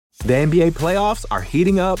The NBA playoffs are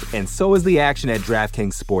heating up, and so is the action at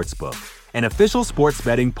DraftKings Sportsbook, an official sports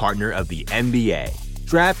betting partner of the NBA.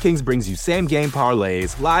 DraftKings brings you same-game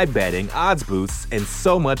parlays, live betting, odds boosts, and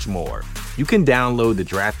so much more. You can download the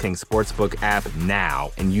DraftKings Sportsbook app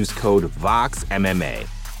now and use code VOXMMA.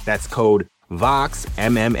 That's code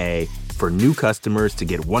VOXMMA for new customers to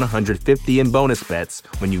get $150 in bonus bets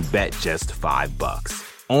when you bet just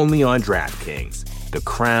 $5. Only on DraftKings. The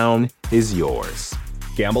crown is yours.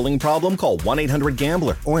 Gambling problem? Call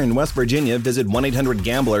 1-800-GAMBLER. Or in West Virginia, visit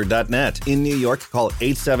 1-800-GAMBLER.net. In New York, call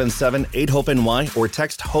 877-8-HOPE-NY or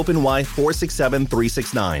text HOPE-NY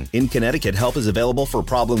 467-369. In Connecticut, help is available for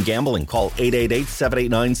problem gambling. Call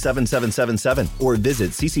 888-789-7777 or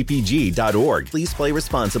visit ccpg.org. Please play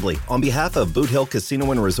responsibly. On behalf of Boot Hill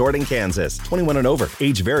Casino and Resort in Kansas, 21 and over.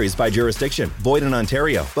 Age varies by jurisdiction. Void in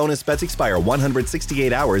Ontario. Bonus bets expire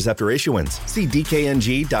 168 hours after issuance. See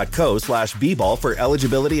dkng.co/bball for eligibility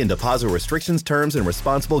and deposit restrictions, terms, and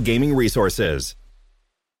responsible gaming resources.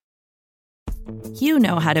 You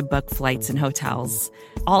know how to book flights and hotels.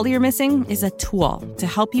 All you're missing is a tool to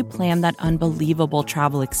help you plan that unbelievable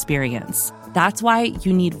travel experience. That's why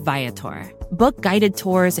you need Viator. Book guided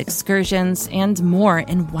tours, excursions, and more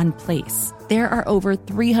in one place. There are over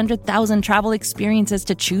 300,000 travel experiences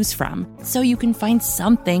to choose from, so you can find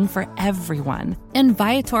something for everyone. And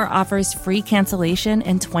Viator offers free cancellation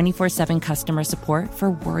and 24/7 customer support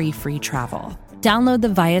for worry-free travel. Download the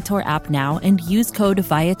Viator app now and use code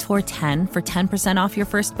Viator10 for 10% off your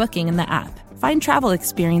first booking in the app. Find travel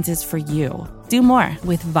experiences for you. Do more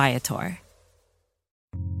with Viator.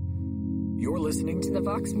 You're listening to the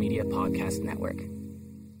Vox Media Podcast Network.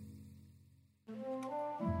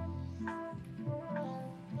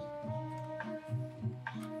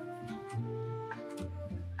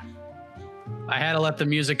 I had to let the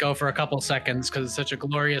music go for a couple seconds because it's such a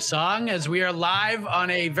glorious song, as we are live on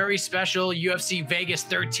a very special UFC Vegas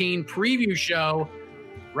 13 preview show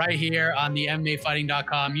right here on the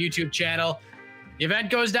MMAfighting.com YouTube channel. The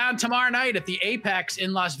event goes down tomorrow night at the Apex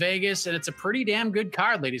in Las Vegas, and it's a pretty damn good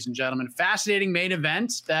card, ladies and gentlemen. Fascinating main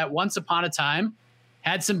event that once upon a time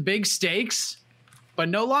had some big stakes, but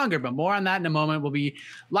no longer. But more on that in a moment. We'll be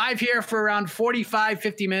live here for around 45,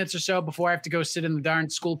 50 minutes or so before I have to go sit in the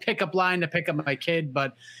darn school pickup line to pick up my kid.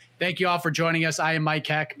 But thank you all for joining us. I am Mike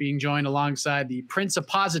Heck, being joined alongside the Prince of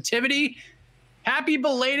Positivity. Happy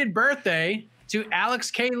belated birthday to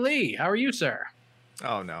Alex K. Lee. How are you, sir?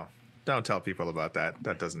 Oh, no. Don't tell people about that.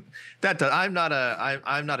 I'm not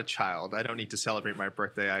a child. I don't need to celebrate my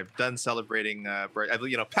birthday. I've done celebrating,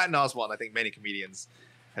 Patton Oswalt, I think many comedians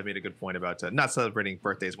have made a good point about not celebrating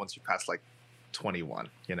birthdays once you pass like 21.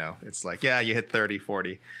 It's like, yeah, you hit 30,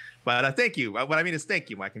 40. But thank you. What I mean is thank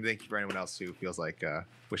you, Mike, and thank you for anyone else who feels like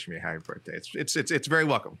wishing me a happy birthday. It's very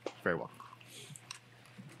welcome. Very welcome.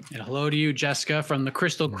 And hello to you, Jessica, from the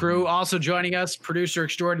Crystal Crew. Also joining us, producer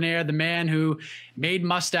extraordinaire, the man who made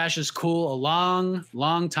mustaches cool a long,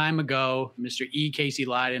 long time ago, Mr. E. Casey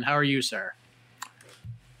Leiden. How are you, sir?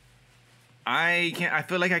 I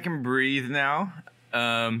feel like I can breathe now.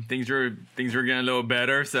 Things are getting a little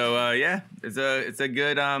better. So yeah, it's a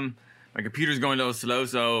good. My computer's going a little slow,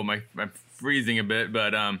 so I'm freezing a bit,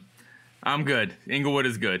 but I'm good. Inglewood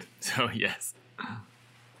is good. So yes.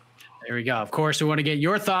 There we go. Of course, we want to get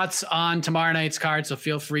your thoughts on tomorrow night's card, so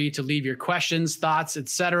feel free to leave your questions, thoughts,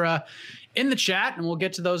 etc. in the chat, and we'll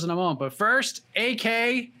get to those in a moment. But first,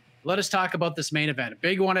 AK, let us talk about this main event. A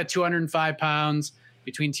big one at 205 pounds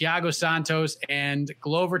between Thiago Santos and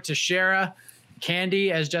Glover Teixeira.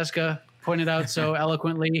 Candy, as Jessica pointed out so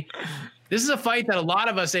eloquently. This is a fight that a lot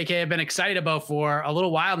of us, AK, have been excited about for a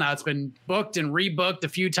little while now. It's been booked and rebooked a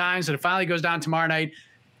few times, and it finally goes down tomorrow night.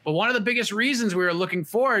 But one of the biggest reasons we were looking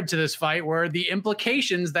forward to this fight were the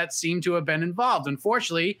implications that seem to have been involved.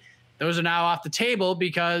 Unfortunately, those are now off the table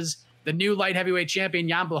because the new light heavyweight champion,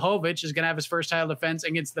 Jan Blachowicz, is going to have his first title defense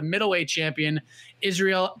against the middleweight champion,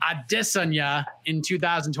 Israel Adesanya, in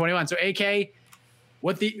 2021. So, AK,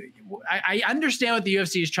 I understand what the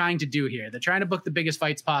UFC is trying to do here. They're trying to book the biggest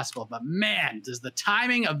fights possible. But, man, does the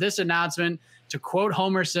timing of this announcement, to quote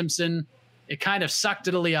Homer Simpson, it kind of sucked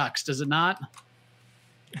to the yucks, does it not?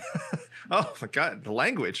 Oh my God, the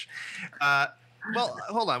language. Well,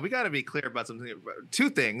 hold on. We got to be clear about something. Two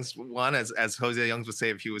things. One, as Jose Youngs would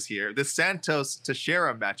say if he was here, this Santos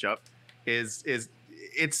Teixeira matchup it's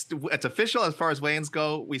official as far as weigh-ins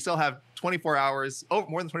go. We still have 24 hours,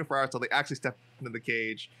 more than 24 hours till they actually step into the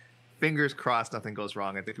cage. Fingers crossed, nothing goes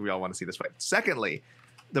wrong. I think we all want to see this fight. Secondly,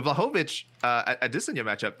 the Blachowicz Adesanya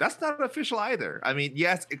matchup, that's not official either. I mean,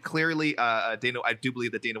 yes, clearly, I do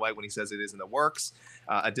believe that Dana White, when he says it is in the works,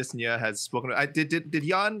 Adesanya has spoken. Did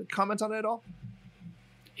Jan comment on it at all?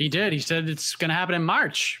 He did. He said it's going to happen in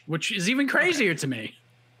March, which is even crazier to me.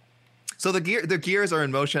 So the gears are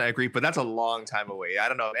in motion. I agree, but that's a long time away. I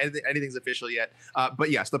don't know if anything's official yet.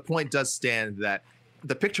 But yes, the point does stand that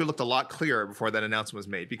the picture looked a lot clearer before that announcement was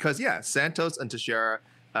made. Because Santos and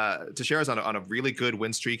Teixeira's on a really good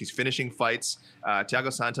win streak. He's finishing fights.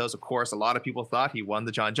 Thiago Santos, of course, a lot of people thought he won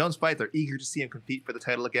the Jon Jones fight. They're eager to see him compete for the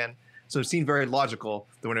title again. So it seemed very logical,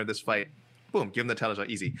 the winner of this fight. Boom, give him the title shot,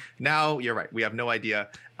 easy. Now, you're right. We have no idea.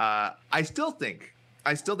 I still think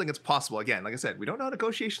it's possible. Again, like I said, we don't know how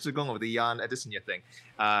negotiations are going with the Jan Adesanya thing.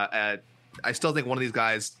 I still think one of these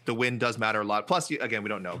guys, the win does matter a lot. Plus, again, we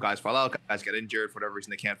don't know. Guys fall out, guys get injured for whatever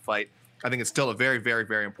reason they can't fight. I think it's still a very, very,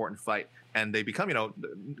 very important fight, and they become,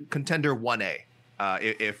 contender 1A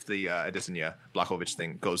if the Adesanya Blachowicz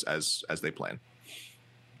thing goes as they plan.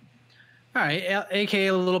 All right, AK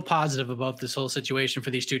a little positive about this whole situation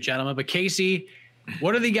for these two gentlemen, but Casey,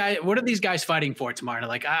 what are these guys fighting for tomorrow?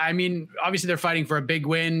 Like, I mean, obviously they're fighting for a big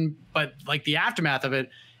win, but like the aftermath of it,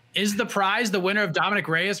 is the prize the winner of Dominic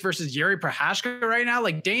Reyes versus Yuri Prochazka right now?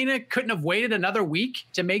 Like, Dana couldn't have waited another week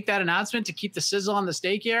to make that announcement to keep the sizzle on the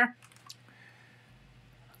steak here.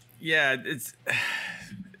 Yeah, this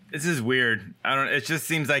is weird. It just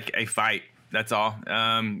seems like a fight. That's all.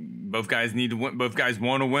 Both guys need to win. Both guys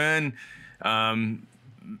want to win.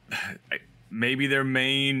 Maybe their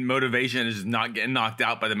main motivation is not getting knocked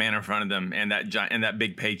out by the man in front of them and that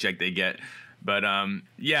big paycheck they get. But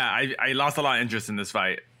I lost a lot of interest in this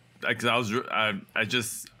fight because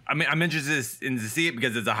I'm interested in to see it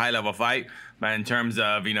because it's a high level fight. But in terms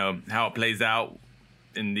of how it plays out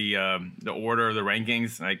in the order of the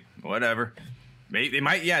rankings, like whatever. Maybe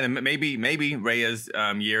Reyes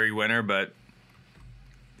Yuri winner, but.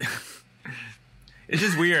 It's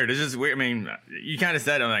just weird. I mean, you kind of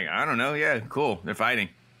said, I'm like, I don't know. Yeah, cool. They're fighting.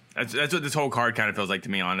 That's what this whole card kind of feels like to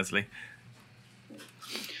me, honestly.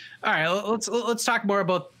 All right, let's talk more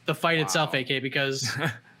about the fight itself, AK, because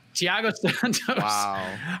Thiago Santos.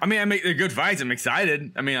 Wow. I mean, they're good fights. I'm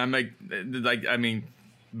excited. I mean,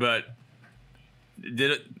 but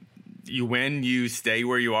did it? You win, you stay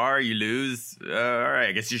where you are. You lose, all right.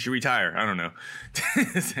 I guess you should retire. I don't know.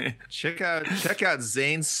 check out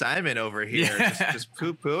Zane Simon over here, just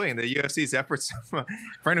poo-pooing the UFC's efforts. For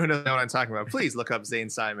anyone who doesn't know what I'm talking about, please look up Zane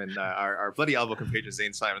Simon, our bloody elbow compatriot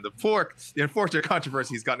Zane Simon. The unfortunate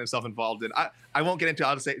controversy he's gotten himself involved in. I won't get into.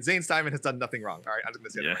 I'll just say Zane Simon has done nothing wrong. All right, I'm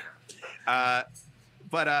just gonna say that.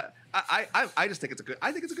 But I just think it's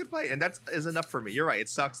a good fight, and that is enough for me. You're right. It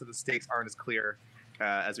sucks that the stakes aren't as clear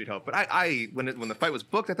as we'd hope. But when the fight was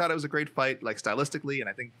booked, I thought it was a great fight, like stylistically, and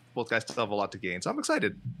I think both guys still have a lot to gain. So I'm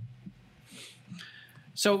excited.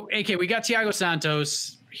 So, AK, we got Thiago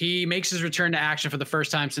Santos. He makes his return to action for the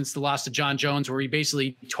first time since the loss to Jon Jones, where he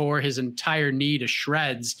basically tore his entire knee to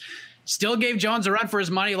shreds. Still gave Jones a run for his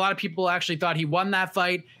money. A lot of people actually thought he won that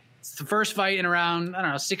fight. It's the first fight in around,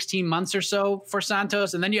 16 months or so for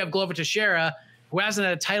Santos. And then you have Glover Teixeira, who hasn't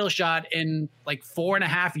had a title shot in like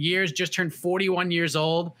 4.5 years, just turned 41 years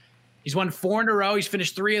old. He's won 4 in a row. He's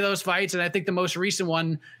finished 3 of those fights. And I think the most recent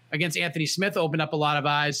one against Anthony Smith opened up a lot of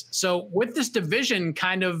eyes. So with this division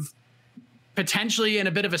kind of potentially in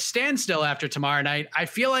a bit of a standstill after tomorrow night, I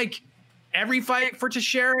feel like every fight for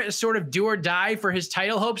Teixeira is sort of do or die for his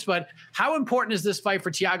title hopes. But how important is this fight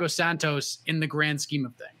for Thiago Santos in the grand scheme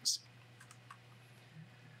of things?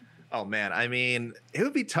 Oh, man. I mean, it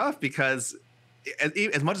would be tough because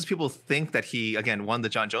as much as people think that he, again, won the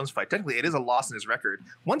Jon Jones fight, technically it is a loss in his record.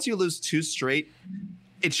 Once you lose 2 straight,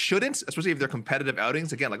 it shouldn't, especially if they're competitive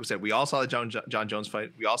outings. Again, like we said, we all saw the Jon Jones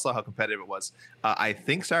fight. We all saw how competitive it was. I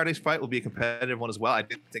think Saturday's fight will be a competitive one as well. I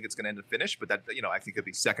didn't think it's going to end in finish, but that, I think it'll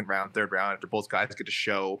be second round, third round after both guys get to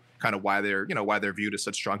show kind of why they're viewed as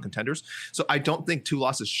such strong contenders. So I don't think 2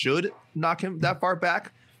 losses should knock him that far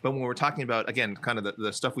back. But when we're talking about, again, kind of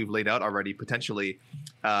the stuff we've laid out already, potentially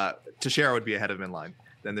Teixeira would be ahead of him in line.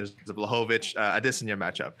 Then there's the Blachowicz Adesanya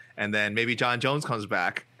matchup, and then maybe Jon Jones comes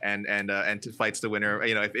back and fights the winner.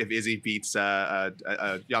 If Izzy beats Jan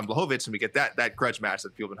Blachowicz, and we get that grudge match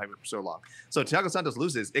that people have been hyping for so long. So Thiago Santos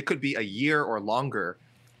loses, it could be a year or longer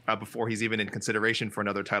before he's even in consideration for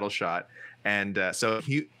another title shot, and so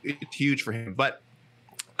it's huge for him. But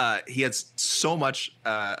he has so much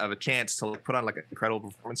of a chance to put on like an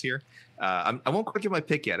incredible performance here. I won't quite give my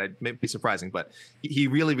pick yet. It may be surprising, but he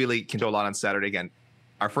really, really can do a lot on Saturday. Again,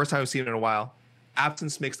 our first time we've seen him in a while.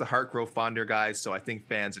 Absence makes the heart grow fonder, guys. So I think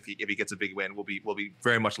fans, if he gets a big win, will be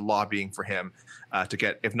very much lobbying for him to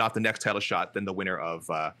get, if not the next title shot, then the winner of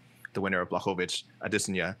Blachowicz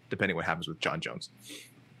Adesanya, depending what happens with Jon Jones.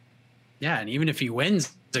 Yeah, and even if he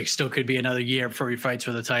wins, there still could be another year before he fights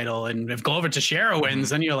for the title. And if Glover Teixeira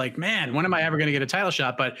wins, then you're like, man, when am I ever going to get a title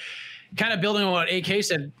shot? But kind of building on what AK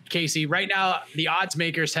said, Casey, right now the odds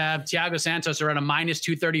makers have Thiago Santos around a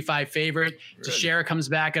 -235 favorite. Really? Teixeira comes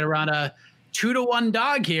back at around a 2-1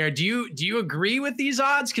 dog here. Do you agree with these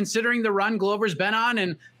odds, considering the run Glover's been on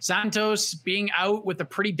and Santos being out with a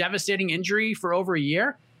pretty devastating injury for over a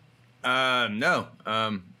year? No.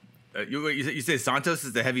 You say Santos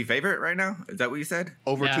is the heavy favorite right now? Is that what you said?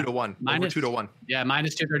 Over 2-1. Over 2-1. Yeah,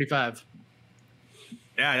 -235.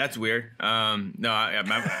 Yeah, that's weird.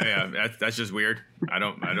 That's just weird. I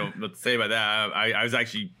don't know what to say about that.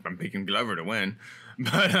 I'm picking Glover to win,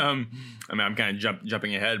 but I'm kind of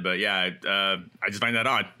jumping ahead. But yeah, I just find that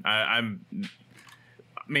odd. I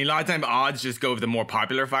mean, a lot of times odds just go with the more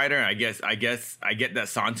popular fighter. I guess I get that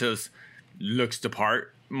Santos looks the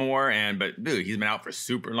part more, but dude, he's been out for a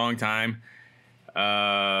super long time.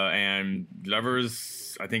 And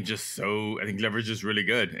Glover's, I think Glover's just really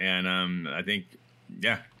good, and I think.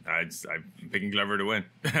 Yeah, I'm picking Glover to win.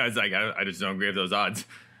 I just don't agree with those odds.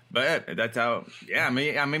 But that's how. Yeah, I'm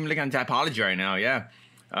even looking on Tapology right now. Yeah,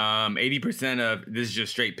 80% of this is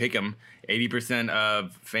just straight pick 'em. 80%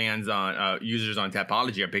 of fans on users on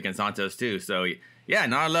Tapology are picking Santos too. So yeah,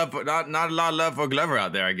 not a lot of love for Glover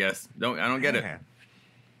out there. I guess I don't get it.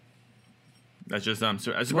 That's just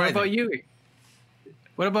surprising. What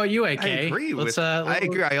about you, AK? I agree. I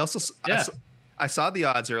agree. I also. Yeah. I saw the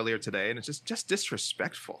odds earlier today, and it's just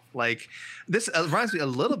disrespectful. Like this reminds me a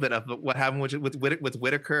little bit of what happened with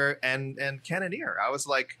Whitaker and Cannonier. I was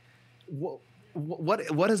like,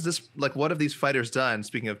 what is this like? What have these fighters done?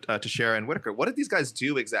 Speaking of Teixeira and Whitaker, what did these guys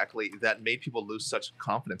do exactly that made people lose such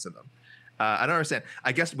confidence in them? I don't understand.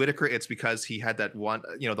 I guess Whitaker, it's because he had that one,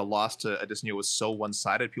 the loss to Adesanya was so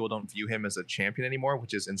one-sided. People don't view him as a champion anymore,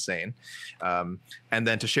 which is insane. And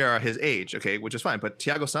then Teixeira, his age, okay, which is fine. But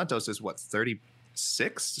Thiago Santos is what,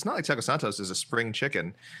 36? It's not like Thiago Santos is a spring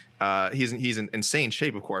chicken. He's in insane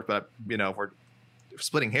shape, of course, but if we're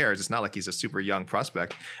splitting hairs, it's not like he's a super young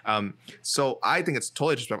prospect. So I think it's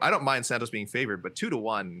totally disrespectful. I don't mind Santos being favored, but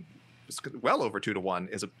 2-1, well over 2-1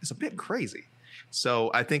 is a bit crazy.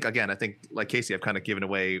 So I think like Casey, I've kind of given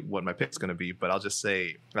away what my pick's going to be, but I'll just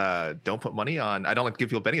say, don't put money on. I don't like to give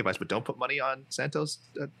people betting advice, but don't put money on Santos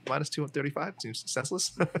at -235. Seems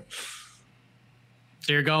senseless. So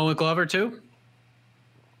you're going with Glover too?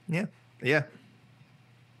 Yeah.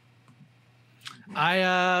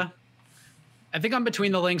 I think I'm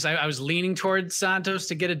between the links. I was leaning towards Santos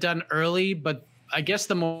to get it done early, but I guess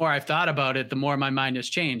the more I've thought about it, the more my mind has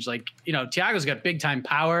changed. Like, Thiago's got big time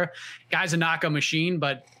power. Guy's a knockout machine,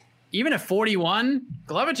 but even at 41,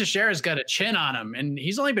 Glover Teixeira's got a chin on him, and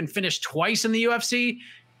he's only been finished twice in the UFC,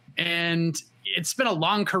 and it's been a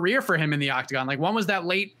long career for him in the octagon. Like, one was that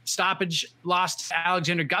late stoppage loss to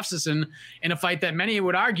Alexander Gustafsson in a fight that many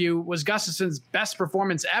would argue was Gustafsson's best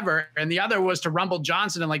performance ever, and the other was to rumble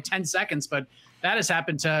Johnson in like 10 seconds, but that has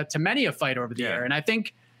happened to many a fight over the year. And I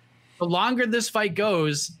think the longer this fight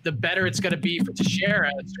goes, the better it's going to be for Teixeira,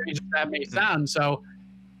 as strange as that may sound. So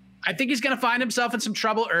I think he's going to find himself in some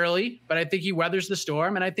trouble early, but I think he weathers the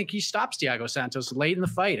storm, and I think he stops Thiago Santos late in the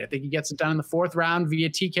fight. I think he gets it done in the 4th round via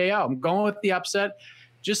TKO. I'm going with the upset,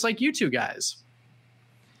 just like you two guys.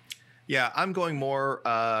 Yeah, I'm going more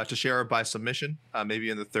Teixeira by submission, maybe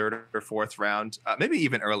in the 3rd or 4th round, maybe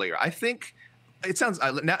even earlier. I think it sounds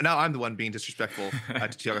now I'm the one being disrespectful to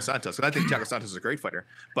Thiago Santos, and I think Thiago Santos is a great fighter.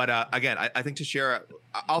 But again, I think Teixeira.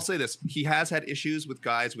 I'll say this: he has had issues with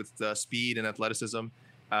guys with speed and athleticism,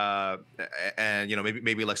 and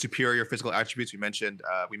maybe like superior physical attributes. We mentioned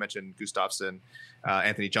Gustafsson,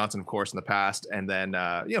 Anthony Johnson, of course, in the past, and then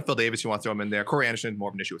Phil Davis. You want to throw him in there? Corey Anderson, more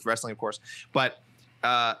of an issue with wrestling, of course, but.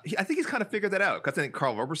 I think he's kind of figured that out. Because I think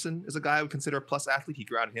Carl Roberson is a guy I would consider a plus athlete. He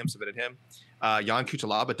grounded him, submitted him. Jan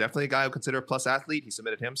Kuchalaba, definitely a guy I would consider a plus athlete. He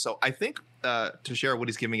submitted him. So I think Teixeira, what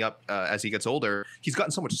he's giving up as he gets older, he's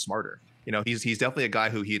gotten so much smarter. He's definitely a guy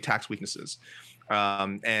who he attacks weaknesses.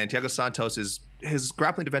 And Thiago Santos, his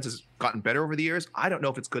grappling defense has gotten better over the years. I don't know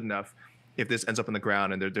if it's good enough if this ends up on the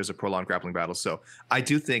ground and there's a prolonged grappling battle. So I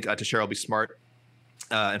do think Teixeira will be smart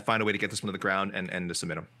and find a way to get this one to the ground and to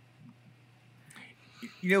submit him.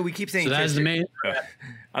 We keep saying so that's the main.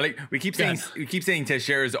 We keep saying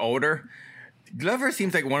Teixeira's older. Glover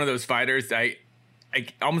seems like one of those fighters.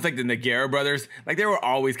 Almost like the Nogueira brothers. Like they were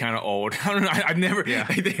always kind of old. I don't know. I've never. Yeah.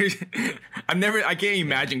 I can't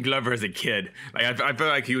imagine Glover as a kid. Like I feel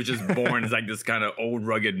like he was just born as like this kind of old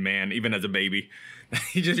rugged man, even as a baby.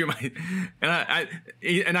 He just reminds,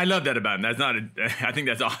 and I love that about him. I think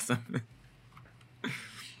that's awesome.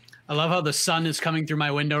 I love how the sun is coming through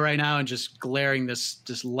my window right now and just glaring this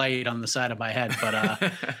light on the side of my head.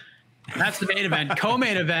 But that's the main event.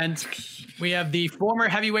 Co-main event, we have the former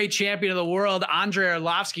heavyweight champion of the world, Andrei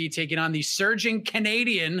Arlovski, taking on the surging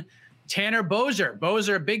Canadian Tanner Boser.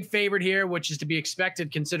 Boser, a big favorite here, which is to be expected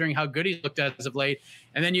considering how good he's looked at as of late.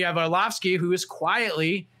 And then you have Arlovski, who has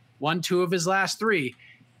quietly won 2 of his last 3.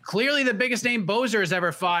 Clearly the biggest name Boser has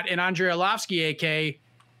ever fought in Andrei Arlovski, AK.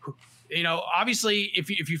 You know, obviously, if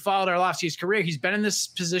you followed Arlovski's career, he's been in this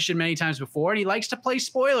position many times before, and he likes to play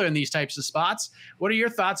spoiler in these types of spots. What are your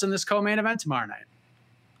thoughts on this co-main event tomorrow night?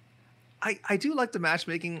 I do like the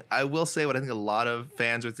matchmaking. I will say what I think a lot of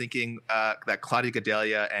fans are thinking, that Claudia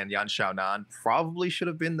Gadelha and Yan Xiaonan probably should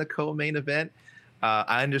have been the co-main event.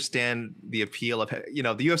 I understand the appeal of,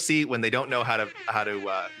 the UFC when they don't know how to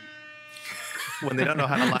when they don't know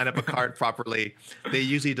how to line up a card properly, they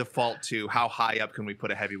usually default to how high up can we put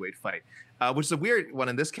a heavyweight fight, which is a weird one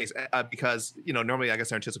in this case because, normally I guess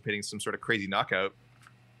they're anticipating some sort of crazy knockout.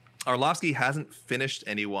 Arlovski hasn't finished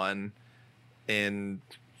anyone in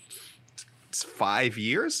 5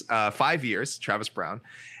 years, Travis Brown.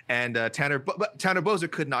 And Tanner Boser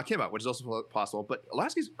could knock him out, which is also possible. But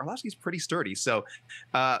Arlovski's pretty sturdy. So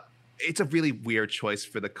it's a really weird choice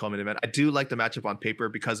for the co-main event. I do like the matchup on paper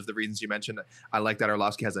because of the reasons you mentioned. I like that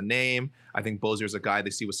Arlovski has a name. I think Boser is a guy they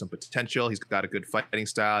see with some potential. He's got a good fighting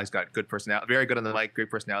style. He's got good personality, very good on the mic, great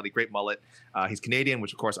personality, great mullet. He's Canadian,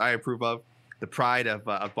 which of course I approve of. The pride of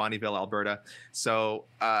Bonnyville, Alberta. So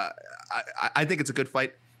I think it's a good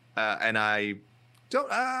fight, and I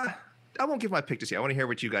won't give my pick just yet. I want to hear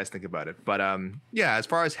what you guys think about it. But as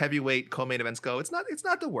far as heavyweight co-main events go, it's not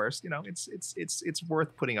the worst. It's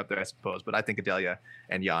worth putting up there, I suppose. But I think Gadelha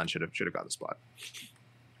and Jan should have got the spot.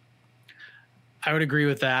 I would agree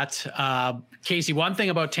with that. Casey, one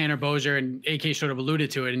thing about Tanner Boser, and AK sort of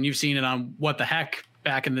alluded to it, and you've seen it on What the Heck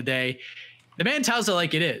back in the day. The man tells it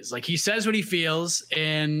like it is. Like, he says what he feels,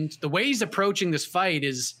 and the way he's approaching this fight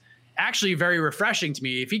is actually very refreshing to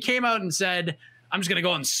me. If he came out and said, I'm just going to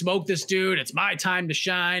go and smoke this dude, it's my time to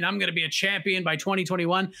shine, I'm going to be a champion by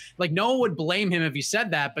 2021, like, no one would blame him if he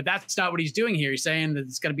said that, but that's not what he's doing here. He's saying that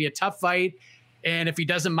it's going to be a tough fight, and if he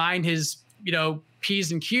doesn't mind his,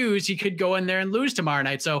 P's and Q's, he could go in there and lose tomorrow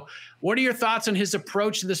night. So what are your thoughts on his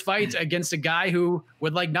approach to this fight against a guy who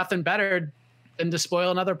would like nothing better than to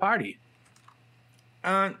spoil another party?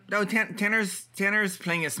 No, Tanner's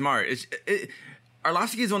playing it smart.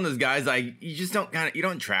 Arlovski is one of those guys, like, you just you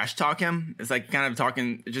don't trash talk him. It's like kind of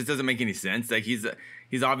talking, it just doesn't make any sense. Like, he's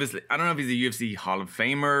obviously, I don't know if he's a UFC Hall of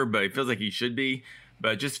Famer, but it feels like he should be,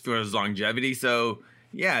 but just for his longevity. So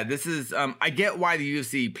yeah, this is, I get why the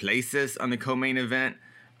UFC placed this on the co-main event,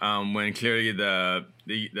 when clearly the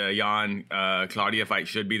Jan Claudia fight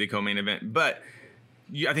should be the co-main event, but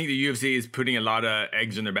I think the UFC is putting a lot of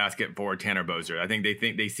eggs in their basket for Tanner Boser. I think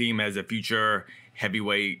they see him as a future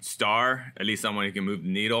heavyweight star, at least someone who can move the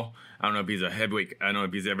needle. I don't know if he's a heavyweight. I don't know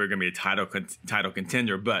if he's ever going to be a title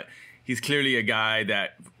contender, but he's clearly a guy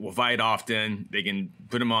that will fight often. They can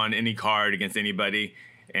put him on any card against anybody,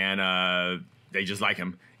 and they just like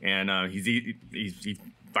him. And he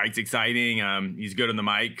fights exciting. He's good on the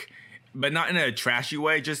mic, but not in a trashy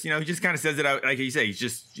way. Just he just kind of says it out, like you say. He's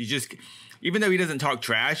just. Even though he doesn't talk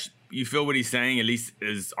trash, you feel what he's saying at least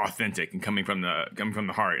is authentic and coming from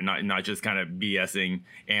the heart, and not just kind of BSing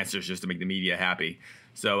answers just to make the media happy.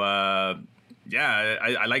 So I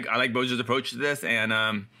like Boser's approach to this,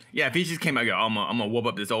 and if he just came out and go, I'm gonna whoop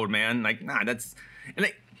up this old man, like, nah, that's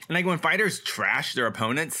and like when fighters trash their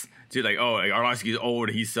opponents to like, oh, like, Arlovski's old,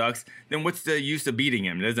 he sucks, then what's the use of beating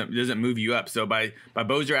him? It doesn't move you up. So by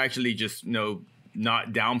Boser actually just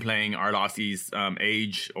not downplaying Arlovski's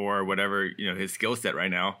age or whatever, his skill set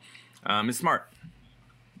right now, is smart.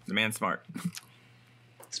 The man's smart.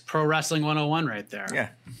 It's pro wrestling 101 right there. Yeah.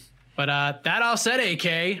 But that all said,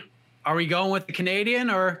 AK, are we going with the Canadian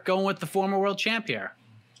or going with the former world champ here?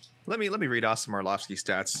 Let me read off some Arlovski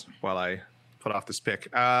stats while I put off this pick.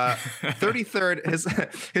 33rd,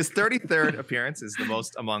 his 33rd appearance is the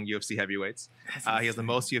most among UFC heavyweights. He has the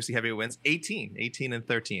most UFC heavyweight wins, 18 and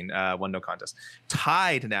 13, won no contest.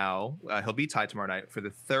 Tied now, he'll be tied tomorrow night for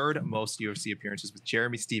the third most UFC appearances with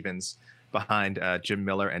Jeremy Stevens behind Jim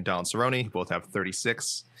Miller and Donald Cerrone, who both have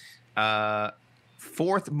 36.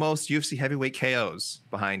 Fourth most UFC heavyweight KOs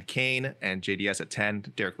behind Kane and JDS at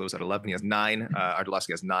 10. Derek Lewis at 11. He has 9.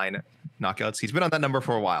 Arlovski has 9 knockouts. He's been on that number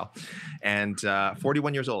for a while. And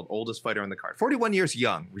 41 years old, oldest fighter on the card. 41 years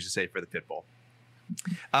young, we should say, for the Pitbull.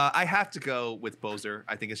 I have to go with Boser.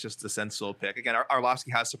 I think it's just the sensible pick. Again,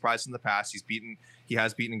 Arlovski has surprised in the past. He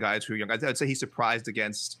has beaten guys who are young. I'd say he's surprised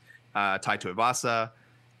against Tai Tuivasa.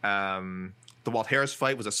 The Walt Harris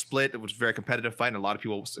fight was a split. It was a very competitive fight, and a lot of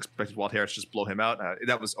people expected Walt Harris to just blow him out.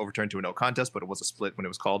 That was overturned to a no contest, but it was a split when it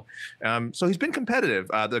was called. So he's been competitive.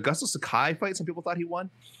 The Augusto Sakai fight, some people thought he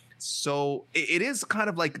won. So it is kind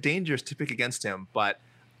of like dangerous to pick against him, but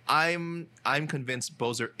I'm convinced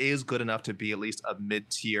Boser is good enough to be at least a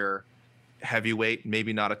mid-tier heavyweight,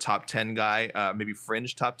 maybe not a top 10 guy, maybe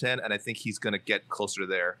fringe top 10, and I think he's going to get closer to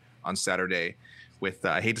there on Saturday with,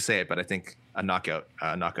 I hate to say it, but I think a knockout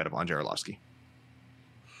of Andrei Arlovsky.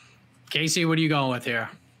 Casey, what are you going with here?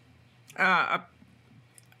 The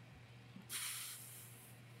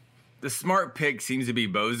smart pick seems to be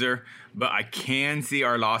Boser, but I can see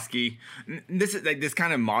Arlovsky. This is like this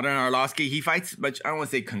kind of modern Arlovsky. He fights much, I don't want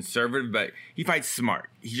to say conservative, but he fights smart.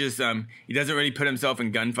 He just he doesn't really put himself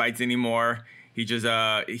in gunfights anymore. He just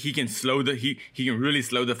he can really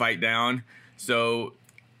slow the fight down. So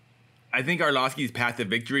I think Arlovsky's path to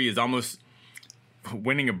victory is almost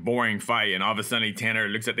winning a boring fight, and all of a sudden Tanner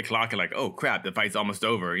looks at the clock and like, oh crap, the fight's almost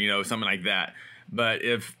over, something like that. But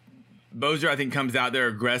if Boser, I think, comes out there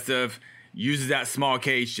aggressive, uses that small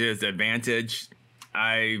cage to his advantage,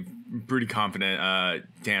 I'm pretty confident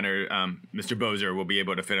Tanner, Mr. Boser, will be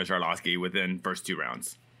able to finish Arlovsky within first 2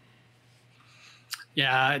 rounds.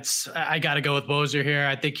 Yeah, I got to go with Boser here.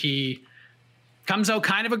 I think he comes out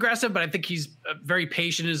kind of aggressive, but I think he's very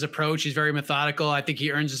patient in his approach. He's very methodical. I think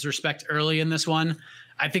he earns his respect early in this one.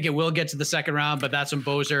 I think it will get to the second round, but that's when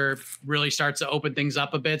Boser really starts to open things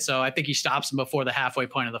up a bit. So I think he stops him before the halfway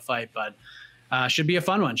point of the fight, but should be a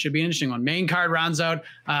fun one. Should be an interesting one. Main card rounds out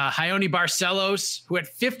Raoni Barcelos, who had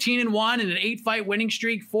 15-1 in an 8-fight winning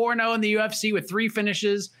streak, 4-0 in the UFC with 3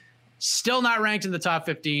 finishes, still not ranked in the top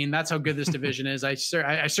 15. That's how good this division is. I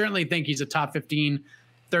certainly think he's a top 15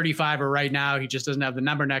 35er right now. He just doesn't have the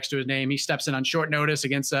number next to his name. He steps in on short notice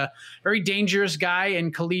against a very dangerous guy in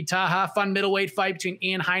Khalid Taha. Fun middleweight fight between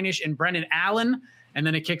Ian Heinisch and Brendan Allen. And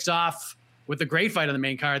then it kicks off with a great fight on the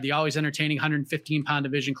main card, the always entertaining 115-pound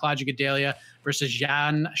division, Claudio Gadelha versus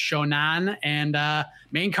Jan Shonan. And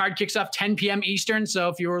main card kicks off 10 p.m. Eastern. So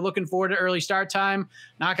if you were looking forward to early start time,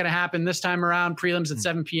 not going to happen this time around. Prelims at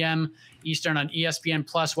 7 p.m. Eastern on ESPN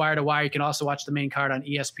Plus, wire to wire. You can also watch the main card on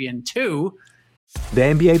ESPN2. The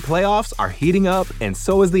NBA playoffs are heating up, and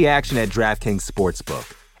so is the action at DraftKings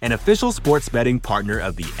Sportsbook, an official sports betting partner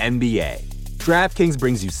of the NBA. DraftKings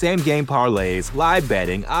brings you same-game parlays, live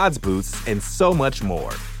betting, odds boosts, and so much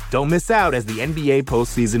more. Don't miss out as the NBA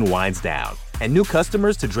postseason winds down. And new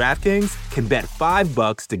customers to DraftKings can bet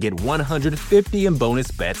 $5 to get $150 in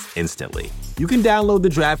bonus bets instantly. You can download the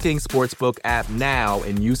DraftKings Sportsbook app now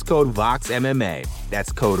and use code VOXMMA.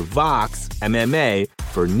 That's code VOXMMA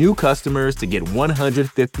for new customers to get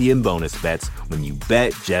 $150 in bonus bets when you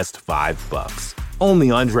bet just $5.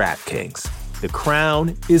 Only on DraftKings. The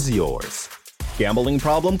crown is yours. Gambling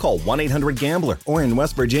problem? Call 1-800-GAMBLER. Or in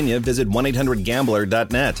West Virginia, visit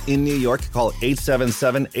 1-800-GAMBLER.net. In New York, call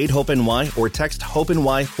 877-8-HOPE-NY or text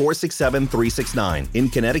HOPE-NY 467-369. In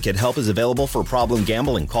Connecticut, help is available for problem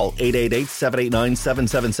gambling. Call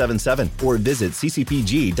 888-789-7777 or visit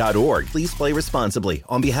ccpg.org. Please play responsibly.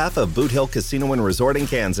 On behalf of Boot Hill Casino and Resort in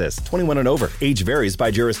Kansas, 21 and over. Age varies by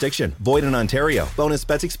jurisdiction. Void in Ontario. Bonus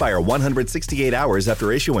bets expire 168 hours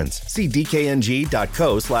after issuance. See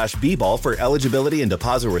dkng.co/bball for eligibility and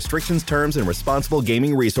deposit restrictions, terms, and responsible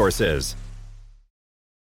gaming resources.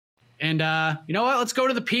 And you know what? Let's go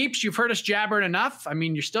to the peeps. You've heard us jabbering enough. I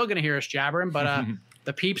mean, you're still going to hear us jabbering, but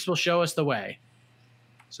the peeps will show us the way.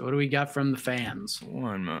 So what do we got from the fans?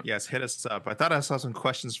 One moment. Yes, hit us up. I thought I saw some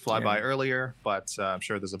questions fly by earlier, but I'm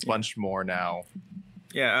sure there's a bunch more now.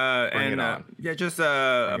 Yeah, just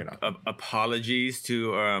apologies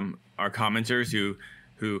to our commenters who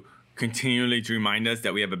continually to remind us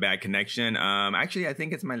that we have a bad connection. Actually, I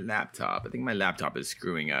think it's my laptop. I think my laptop is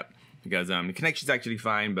screwing up because the connection's actually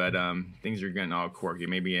fine, but things are getting all quirky.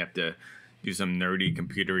 Maybe you have to do some nerdy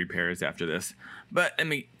computer repairs after this. But let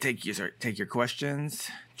me take your questions.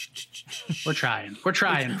 We're trying for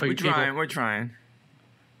you people. We're trying.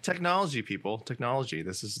 Technology, people. Technology.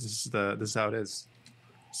 This is how it is.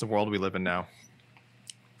 It's the world we live in now.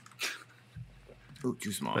 Ooh,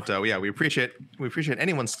 too small. But yeah, we appreciate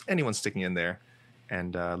anyone sticking in there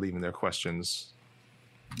and leaving their questions.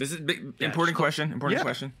 This is important question.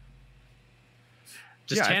 Question.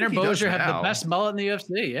 Does Tanner Boser have the best mullet in the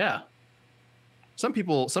UFC? Yeah. Some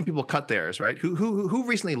people cut theirs, right? Who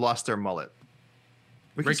recently lost their mullet?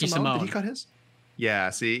 Ricky Simone. Did he cut his?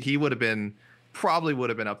 Yeah. See, he probably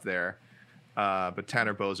would have been up there. But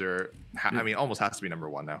Tanner Boser, almost has to be number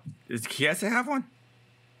one now. Does Chiesa have one?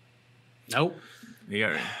 Nope.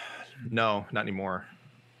 Yeah. No, not anymore.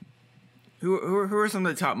 Who are some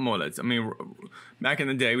of the top mullets? I mean, back in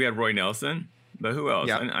the day we had Roy Nelson, but who else?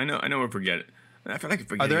 Yeah. I know we're forgetting. I feel like I'm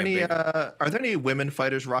forgetting. Are there any women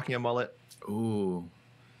fighters rocking a mullet? Ooh.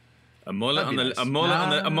 A mullet That'd on be the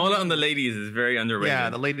nice. a mullet on the ladies is very underrated. Yeah,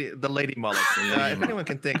 the lady mullets. If anyone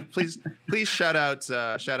can think, please shout out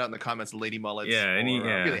in the comments lady mullets. Yeah,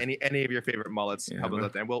 really any of your favorite mullets. Yeah, Help us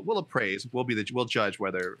out there. We'll appraise. We'll judge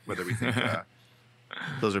whether we think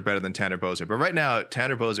those are better than Tanner Boser. But right now,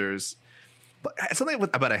 Tanner Boser's something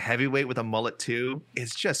about a heavyweight with a mullet too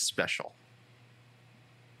is just special.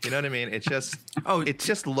 You know what I mean? It just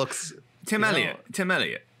looks. Tim Elliott.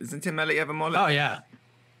 Doesn't Tim Elliott have a mullet? Oh yeah.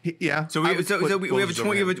 Yeah. So we have a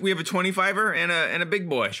 25er and a big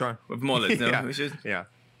boy. Sure. With mullets. No? Yeah. It's just, Yeah.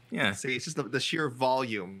 yeah. See, it's just the sheer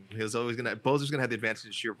volume. Boser's gonna have the advantage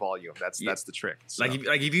of sheer volume. That's the trick. So.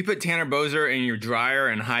 Like if you put Tanner Boser in your dryer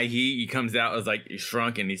and high heat, he comes out as like he's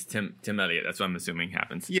shrunk and he's Tim Elliott. That's what I'm assuming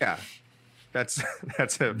happens. Yeah. That's a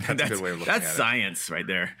good way of looking at it. That's science right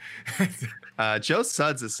there. Joe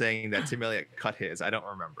Suds is saying that Tim Elliott cut his. I don't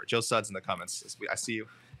remember. Joe Suds in the comments. I see you.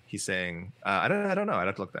 He's saying, I don't know. I'd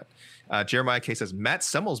have to look at that. Jeremiah K says Matt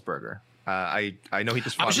Semmelsberger. I know he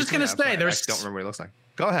just. I was just gonna say I don't remember what he looks like.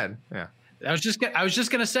 Go ahead. Yeah. I was just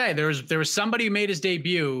gonna say there was somebody who made his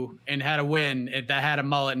debut and had a win that had a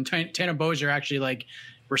mullet, and Tanner Boser actually like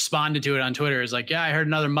responded to it on Twitter. Is like, yeah, I heard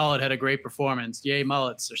another mullet had a great performance. Yay,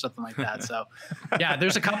 mullets or something like that. So, yeah,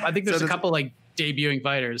 there's a couple. I think there's a couple like debuting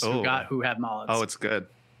fighters who had mullets. Oh, it's good.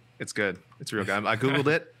 It's good. It's real good. I googled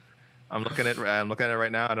it. I'm looking at it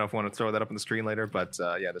right now. I don't know if I want to throw that up on the screen later, but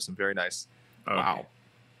yeah, there's some very nice. Okay. Wow.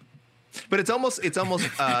 But it's almost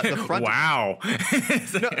the front. Wow.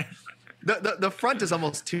 The front is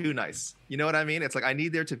almost too nice. You know what I mean? It's like I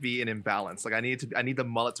need there to be an imbalance. Like I need the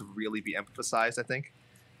mullet to really be emphasized, I think.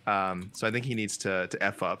 So I think he needs to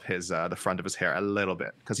F up his the front of his hair a little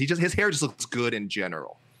bit because his hair just looks good in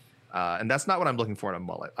general. And that's not what I'm looking for in a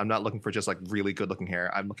mullet. I'm not looking for just like really good looking hair.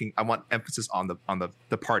 I want emphasis on the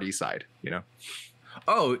party side, you know?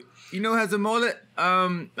 Oh, you know who has a mullet? I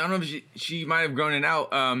don't know if she might have grown it out.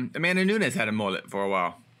 Amanda Nunes had a mullet for a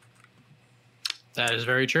while. That is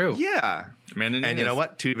very true. Yeah. Amanda Nunes. And you know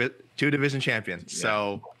what? Two division champions. Yeah.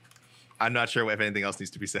 So I'm not sure if anything else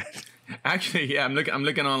needs to be said. Actually, yeah, I'm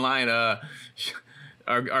looking online.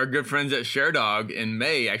 Our good friends at ShareDog in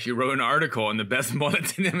May actually wrote an article on the best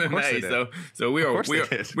mullets in MMA. So we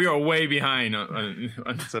are way behind on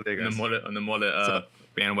the mullet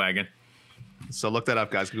bandwagon. So look that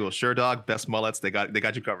up, guys. Google ShareDog best mullets. They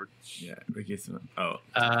got you covered. Yeah.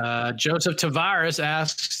 Joseph Tavares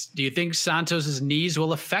asks, "Do you think Santos's knees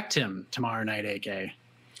will affect him tomorrow night, AK?"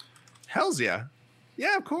 Hells yeah,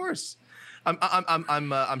 yeah, of course.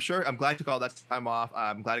 I'm sure. I'm glad he took all that time off.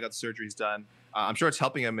 I'm glad he got the surgeries done. I'm sure it's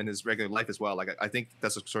helping him in his regular life as well. Like I think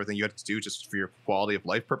that's the sort of thing you have to do just for your quality of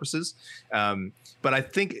life purposes. But I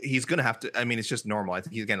think he's going to have to. I mean, it's just normal. I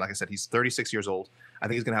think again, like I said, he's 36 years old. I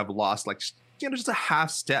think he's going to have lost just a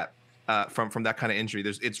half step from that kind of injury.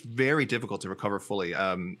 It's very difficult to recover fully.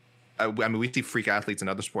 I mean, we see freak athletes in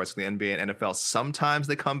other sports, like the NBA and NFL. Sometimes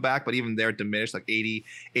they come back, but even they're diminished, like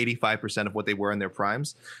 85% of what they were in their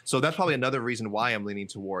primes. So that's probably another reason why I'm leaning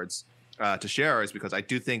towards Teixeira, is because I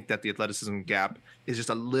do think that the athleticism gap is just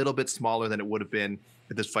a little bit smaller than it would have been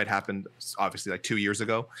if this fight happened, obviously, like 2 years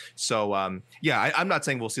ago. So, I'm not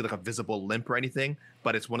saying we'll see like a visible limp or anything,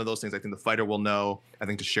 but it's one of those things I think the fighter will know. I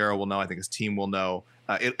think Teixeira will know. I think his team will know.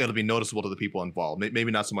 It'll be noticeable to the people involved.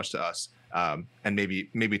 Maybe not so much to us, and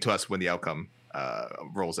maybe to us when the outcome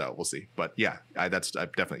rolls out. We'll see. But yeah, that's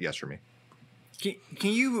definitely yes for me.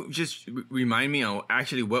 Can you just remind me on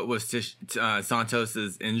actually what was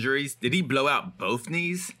Santos's injuries? Did he blow out both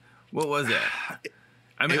knees? What was it?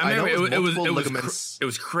 I mean, I remember it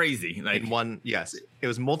was crazy. Like in one, yes, it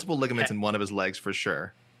was multiple ligaments in one of his legs for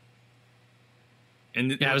sure.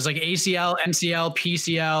 And it was like ACL, MCL,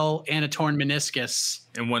 PCL, and a torn meniscus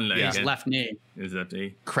in one leg. His left knee. His left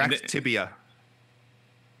knee. Cracked tibia.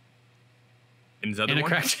 And his other one?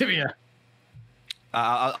 Cracked tibia.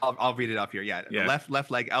 I'll read it up here. Yeah.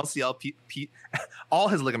 Left leg, LCL, all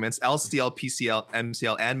his ligaments, LCL, PCL,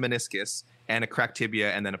 MCL, and meniscus, and a cracked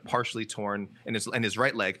tibia, and then a partially torn in his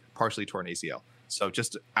right leg, partially torn ACL. So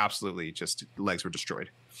just absolutely, just legs were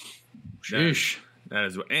destroyed. Sheesh. That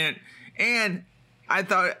is and I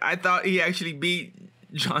thought he actually beat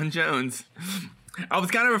John Jones. I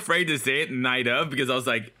was kind of afraid to say it the night of because I was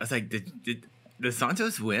like, did the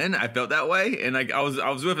Santos win? I felt that way, and like I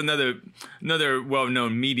was with another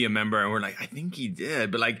well-known media member, and we're like, I think he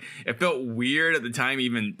did, but like it felt weird at the time,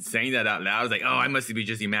 even saying that out loud. I was like, oh, I must be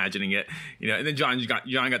just imagining it, you know. And then John got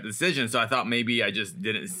the decision, so I thought maybe I just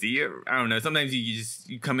didn't see it. I don't know. Sometimes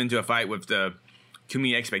you come into a fight with too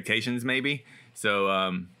many expectations, maybe.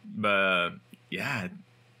 So, but yeah,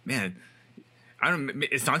 man. I don't.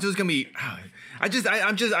 Is Santos gonna be? I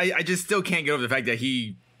just still can't get over the fact that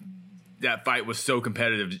that fight was so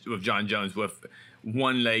competitive with John Jones, with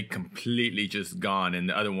one leg completely just gone and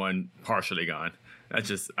the other one partially gone. That's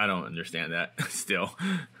just, I don't understand that still.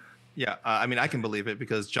 Yeah, I mean, I can believe it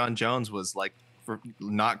because John Jones was like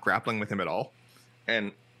not grappling with him at all,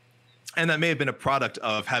 and that may have been a product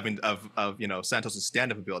of having of Santos'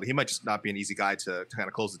 stand-up ability. He might just not be an easy guy to kind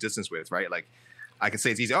of close the distance with, right? Like, I could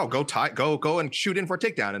say it's easy. Oh, go and shoot in for a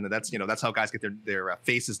takedown, and that's how guys get their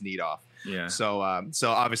faces kneed off. Yeah. So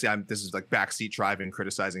obviously this is like backseat driving,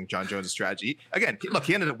 criticizing John Jones' strategy. Again, look,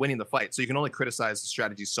 he ended up winning the fight, so you can only criticize the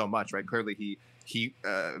strategy so much, right? Clearly he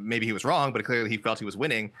maybe he was wrong, but clearly he felt he was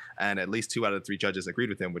winning, and at least 2 out of the 3 judges agreed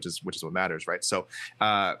with him, which is what matters, right? So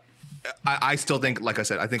I still think, like I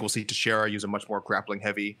said, I think we'll see Teixeira use a much more grappling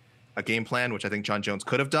heavy game plan, which I think John Jones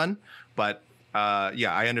could have done, but.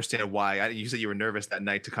 Yeah, I understand why. You said you were nervous that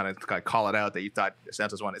night to kind of call it out that you thought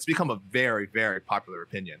Santos won. It's become a very, very popular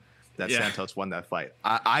opinion that Santos won that fight.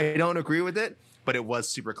 I don't agree with it, but it was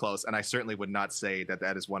super close, and I certainly would not say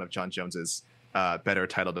that is one of John Jones's better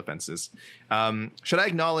title defenses. Should I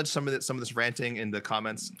acknowledge some of this ranting in the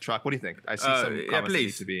comments, Truck? What do you think? I see some comments that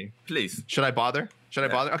need to be. Please. Should I bother?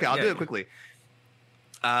 Okay, I'll do it quickly.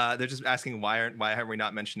 They're just asking why are we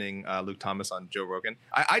not mentioning Luke Thomas on Joe Rogan?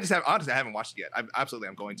 Honestly, I haven't watched it yet.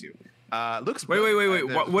 I'm going to. Luke's wait.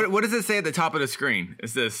 What does it say at the top of the screen? It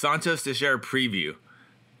says Santos Teixeira preview.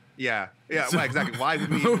 Yeah, well, exactly. Why would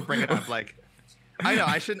we even bring it up? Like, I know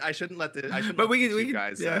I shouldn't let the but we can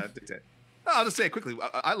guys dictate. No, I'll just say it quickly.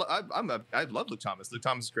 I love Luke Thomas. Luke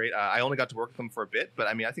Thomas is great. I only got to work with him for a bit, but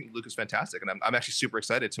I mean, I think Luke is fantastic, and I'm actually super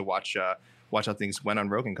excited to watch how things went on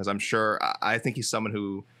Rogan, because I'm sure I think he's someone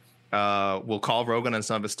who will call Rogan on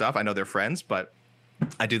some of his stuff. I know they're friends, but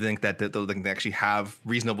I do think that they'll actually have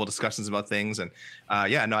reasonable discussions about things. And I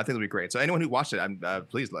think it'll be great. So anyone who watched it,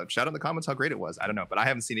 please shout out in the comments how great it was. I don't know, but I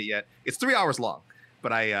haven't seen it yet. It's 3 hours long,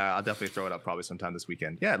 but I'll definitely throw it up probably sometime this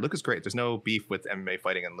weekend. Yeah, Luke is great. There's no beef with MMA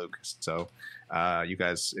fighting and Luke. So you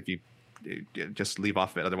guys, if you just leave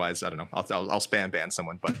off of it, otherwise, I don't know. I'll spam ban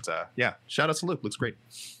someone. But shout out to Luke. Luke's great.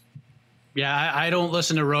 Yeah, I don't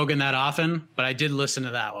listen to Rogan that often, but I did listen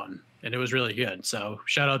to that one, and it was really good. So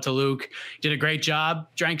shout out to Luke. He did a great job.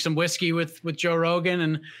 Drank some whiskey with Joe Rogan,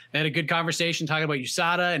 and they had a good conversation talking about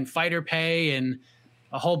USADA and fighter pay and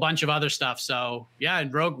a whole bunch of other stuff. So yeah,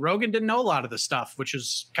 and Rogan didn't know a lot of this stuff, which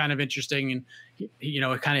was kind of interesting,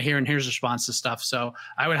 and kind of hearing his response to stuff. So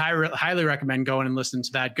I would highly recommend going and listening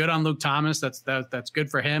to that. Good on Luke Thomas. That's good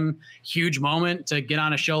for him. Huge moment to get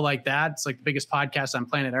on a show like that. It's like the biggest podcast on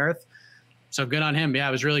planet Earth. So good on him. Yeah,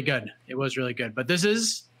 it was really good. It was really good. But this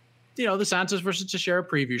is, the Santos versus Teixeira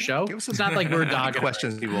preview show. It's not like we're dogging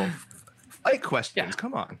questions, people. Fight questions. Yeah.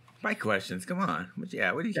 Come on. Fight questions. Come on. What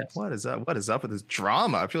is up? What is up with this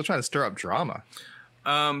drama? People trying to stir up drama.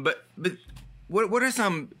 But what are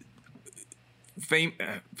some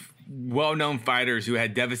well-known fighters who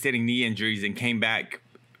had devastating knee injuries and came back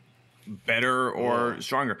better or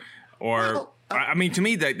stronger? Or I mean, to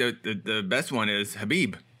me, the best one is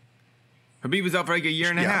Khabib. Khabib was out for like a year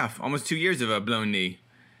and a half, almost 2 years of a blown knee,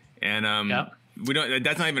 and we don't.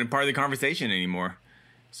 That's not even a part of the conversation anymore.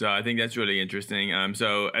 So I think that's really interesting.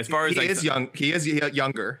 So as far as he is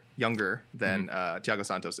younger than Thiago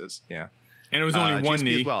Santos is. Yeah, and it was only one GSP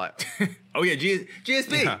knee. As well. Oh yeah,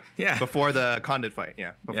 GSP. Yeah. Before the Condit fight.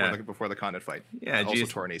 Yeah. Before the Condit fight. Yeah. Also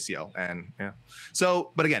tore an ACL, and So,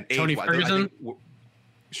 but again, Tony Ferguson.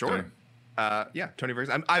 Sure. Tony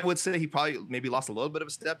Ferguson. I would say he probably maybe lost a little bit of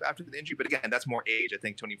a step after the injury, but again, that's more age. I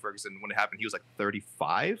think Tony Ferguson, when it happened, he was like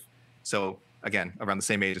 35. So again, around the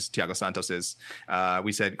same age as Thiago Santos is.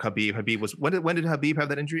 We said Khabib. Khabib was when did Khabib have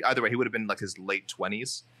that injury? Either way, he would have been like his late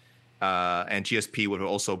 20s, and GSP would have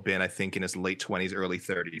also been, I think, in his late 20s, early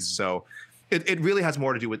 30s. So it really has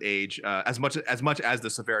more to do with age, as much as the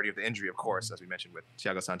severity of the injury, of course, as we mentioned with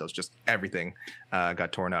Thiago Santos, just everything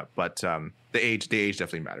got torn up. But the age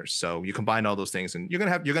definitely matters. So you combine all those things, and you're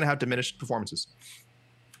gonna have diminished performances.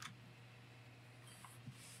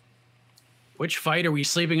 Which fight are we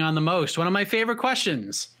sleeping on the most? One of my favorite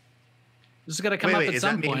questions. This is gonna come up at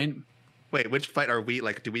some point. Wait, which fight are we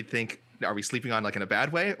like? Do we think are we sleeping on like in a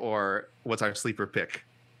bad way, or what's our sleeper pick?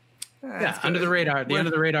 Yeah, under the radar, under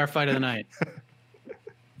the radar fight of the night.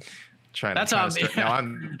 That's how now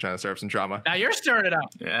I'm trying to stir up some drama. Now you're stirring it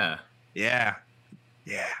up. Yeah. Yeah.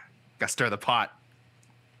 Got to stir the pot.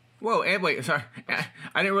 Whoa, and wait, sorry.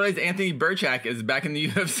 I didn't realize Anthony Burchak is back in the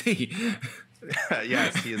UFC.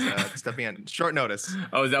 Yes, he is stepping in short notice.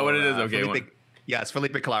 Oh, is that what it is? Okay. Yes,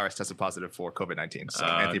 Felipe Colares tested positive for COVID-19. So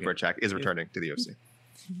Anthony Burchak is returning to the UFC.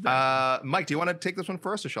 Mike, do you want to take this one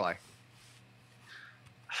first or shall I?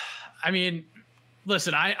 I mean,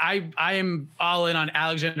 listen, I am all in on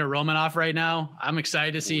Alexander Romanov right now. I'm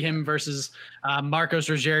excited to see him versus Marcos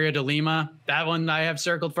Rogerio de Lima. That one I have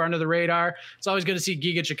circled for under the radar. It's always good to see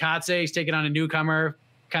Giga Chikadze. He's taking on a newcomer.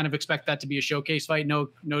 Kind of expect that to be a showcase fight. No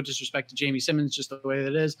disrespect to Jamie Simmons, just the way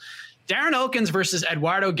that it is. Darren Elkins versus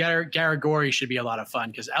Eduardo Garagori should be a lot of fun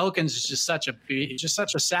because Elkins is just such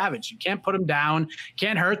a savage. You can't put him down.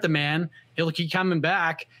 Can't hurt the man. He'll keep coming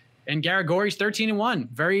back. And Garagori's 13-1.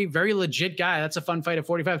 Very, very legit guy. That's a fun fight at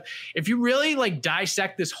 45. If you really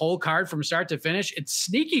dissect this whole card from start to finish, it's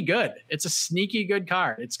sneaky good. It's a sneaky good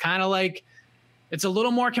card. It's kind of like it's a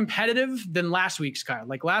little more competitive than last week's card.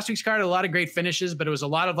 Like last week's card had a lot of great finishes, but it was a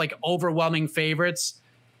lot of overwhelming favorites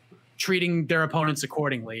treating their opponents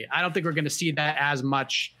accordingly. I don't think we're going to see that as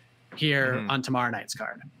much here on tomorrow night's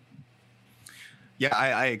card. Yeah,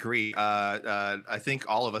 I agree. I think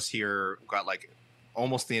all of us here got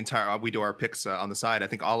almost the entire. We do our picks on the side. I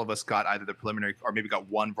think all of us got either the preliminary or maybe got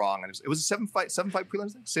one wrong. And it was a seven fight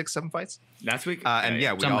prelims, 7 fights last week.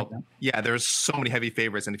 There's so many heavy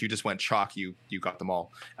favorites, and if you just went chalk, you got them all.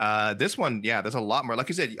 This one, there's a lot more. Like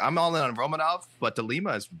you said, I'm all in on Romanov, but De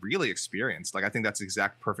Lima is really experienced. Like I think that's the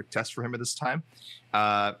exact perfect test for him at this time.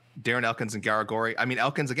 Darren Elkins and Garagori. I mean,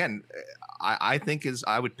 Elkins again, I think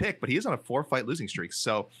I would pick, but he is on a 4-fight losing streak.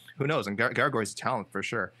 So who knows? And Garagori's a talent for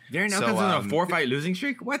sure. Darren Elkins on a 4-fight losing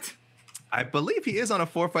streak? What? I believe he is on a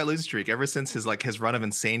 4-fight losing streak ever since his run of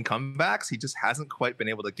insane comebacks. He just hasn't quite been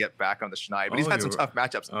able to get back on the schneid, but he's had some tough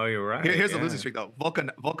matchups. Oh, you're right. Here's the losing streak though: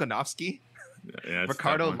 Volkanovski,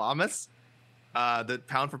 Ricardo Lamas, the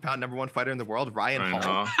pound for pound #1 fighter in the world, Ryan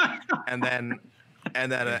Hall, and then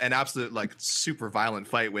an absolute super violent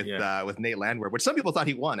fight with Nate Landwehr, which some people thought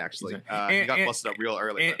he won actually. He got busted up real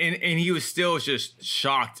early. And he was still just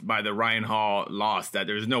shocked by the Ryan Hall loss that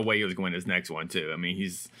there's no way he was going to this next one too. I mean,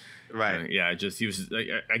 he's right. He was.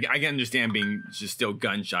 I can understand being just still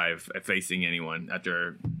gun shy of facing anyone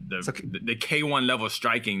after the K1 level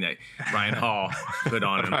striking that Ryan Hall put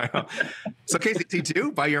on him. So, Casey, is he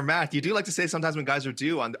due by your math? You do like to say sometimes when guys are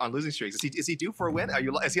due on losing streaks. Is he due for a win?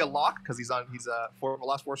 Is he a lock because he's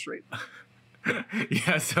lost 4 straight?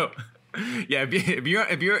 Yeah. So. Yeah,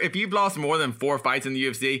 if you've lost more than 4 fights in the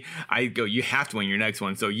UFC, I go you have to win your next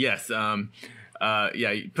one. So yes,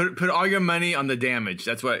 put all your money on the damage.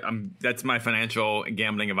 That's my financial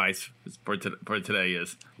gambling advice for today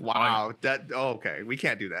is. Wow, okay. We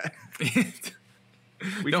can't do that.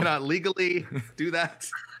 We cannot legally do that.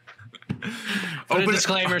 Put a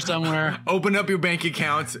disclaimer somewhere. Open up your bank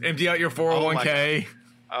accounts. Empty out your 401k.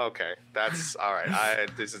 Okay, that's all right.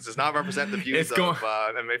 This does not represent the views of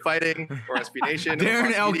MMA Fighting or SB Nation.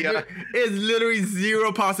 Darren Elkins is literally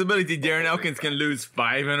zero possibility. Darren Elkins can lose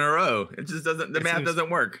 5 in a row. It just doesn't. The math doesn't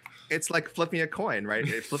work. It's like flipping a coin, right?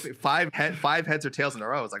 Flipping 5 heads or tails in a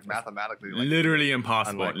row is mathematically literally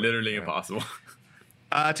impossible. Unlikely. Literally impossible.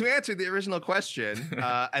 To answer the original question,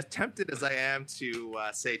 as tempted as I am to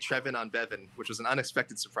say Trevin on Bevin, which was an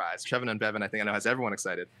unexpected surprise. Trevin on Bevin, I know has everyone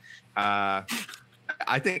excited.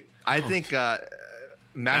 I think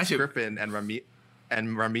Max Griffin and Ramiz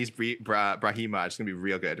Brahimaj is going to be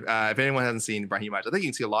real good. If anyone hasn't seen Brahimaj, I think you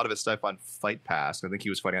can see a lot of his stuff on Fight Pass. I think he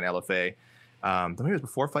was fighting on LFA. Maybe it was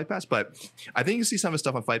before Fight Pass, but I think you see some of his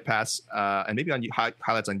stuff on Fight Pass and maybe on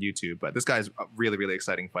highlights on YouTube. But this guy's a really, really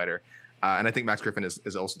exciting fighter. And I think Max Griffin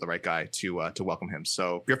is also the right guy to welcome him.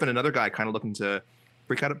 So Griffin, another guy kind of looking to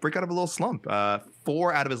break out of a little slump.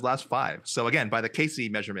 4 out of his last 5. So again, by the Casey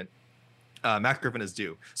measurement, Max Griffin is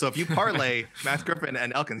due. So if you parlay Max Griffin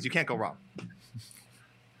and Elkins, you can't go wrong.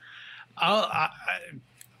 I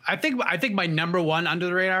think my #1 under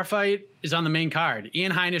the radar fight is on the main card.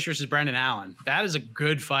 Ian Heinisch versus Brendan Allen. That is a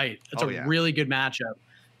good fight. That's really good matchup.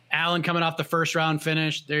 Allen coming off the first round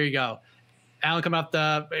finish. There you go. Allen coming off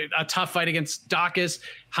a tough fight against Dawkins.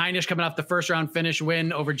 Heinisch coming off the first round finish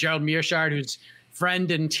win over Gerald Mearshard, who's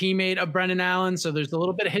friend and teammate of Brendan Allen. So there's a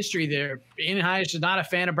little bit of history there. Ian Heinisch is not a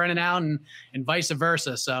fan of Brendan Allen and vice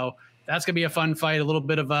versa. So that's going to be a fun fight. A little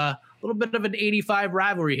bit of an 85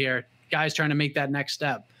 rivalry here. Guys trying to make that next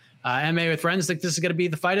step. MMA with Friends think this is going to be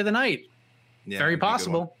the fight of the night. Yeah, very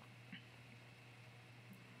possible.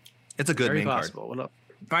 It's a good main card.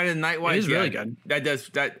 Fight of the night wise, It is really good. That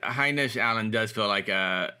Heinisch Allen does feel like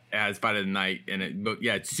as fight of the night, and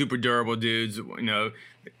it's super durable dudes. You know,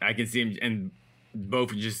 I can see him, and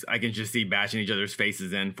I can just see bashing each other's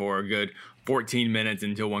faces in for a good 14 minutes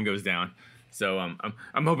until one goes down. So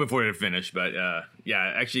I'm hoping for it to finish, but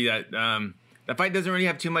actually that fight doesn't really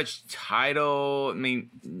have too much title. I mean,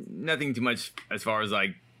 nothing too much as far as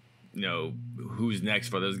like, you know, who's next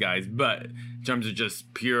for those guys. But in terms of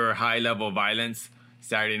just pure high level violence,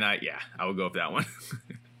 Saturday night, I would go with that one.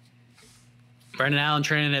 Brendan Allen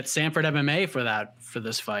training at Sanford MMA for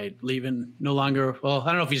this fight, leaving no longer. Well, I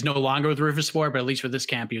don't know if he's no longer with Rufus Sport, but at least for this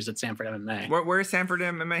camp, he was at Sanford MMA. Where is Sanford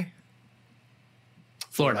MMA?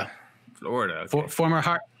 Florida.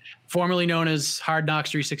 Okay. Formerly known as Hard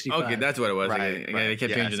Knocks 365. Okay, that's what it was. Right. They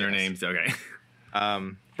kept changing their names. Okay.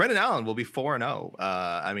 Brendan Allen will be 4-0.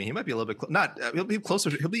 I mean, he might be a little bit he'll be closer.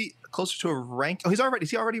 He'll be closer to a ranked. Oh, is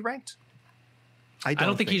he already ranked? I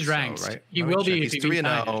don't think he's ranked. So, right? He will be. He's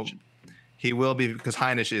 3-0. He will be because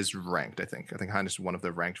Heinisch is ranked. I think Heinisch is one of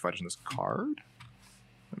the ranked fighters in this card.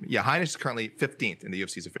 Heinisch is currently 15th in the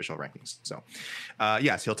UFC's official rankings. So,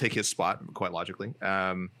 yes, he'll take his spot quite logically.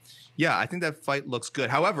 I think that fight looks good.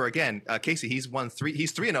 However, again, Casey, he's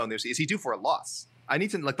 3-0 in the UFC. Is he due for a loss? I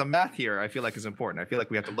need to the math here. I feel like is important. I feel like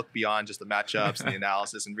we have to look beyond just the matchups and the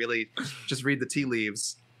analysis and really just read the tea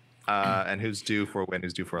leaves. And who's due for a win,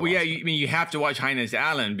 who's due for a loss. You have to watch Heinisch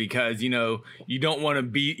Allen because, you know, you don't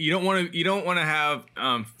want to have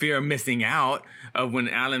fear of missing out of when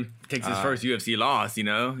Allen takes his first UFC loss, you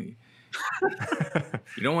know. You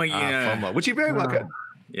don't want FOMO, which he very well could.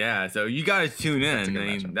 Yeah, so you got to tune in.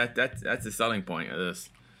 I mean, that's the selling point of this.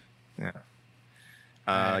 Yeah.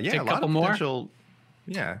 Take a couple more.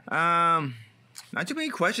 Not too many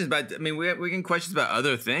questions, but I mean, we can questions about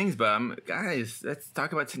other things, but guys, let's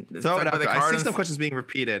talk about the card. I see some questions being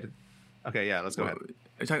repeated. Okay, yeah, let's go ahead.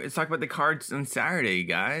 Let's talk about the cards on Saturday,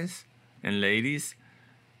 guys and ladies.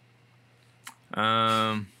 Bellator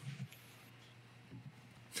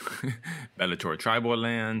Tribal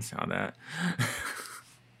Lands, all that.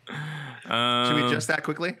 Should we adjust that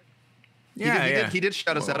quickly? He did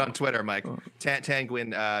shout us out on Twitter, Mike. Tan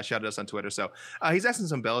Gwyn shouted us on Twitter. So he's asking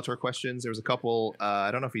some Bellator questions. There was a couple.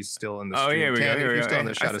 I don't know if he's still in the stream. Here we go. If you're still in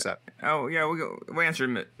there, shout us out. Oh, yeah, we'll answer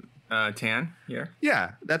him, Tan, here.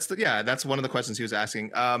 Yeah, that's one of the questions he was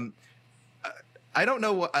asking. I don't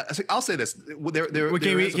know what I'll say this. Can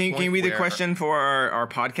you read the question for our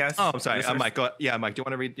podcast? Oh, I'm sorry, Mike. Go, Mike. Do you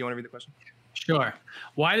want to read the question? Sure.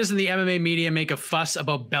 Why doesn't the MMA media make a fuss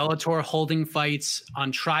about Bellator holding fights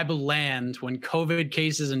on tribal land when COVID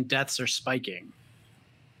cases and deaths are spiking?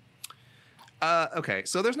 Okay,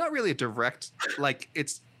 so there's not really a direct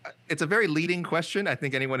it's a very leading question. I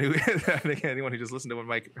think anyone who just listened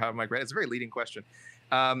to how Mike read, it's a very leading question.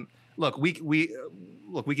 Look, we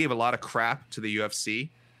gave a lot of crap to the UFC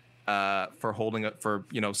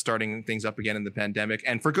for starting things up again in the pandemic,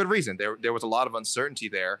 and for good reason. There was a lot of uncertainty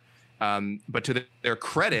there. But to their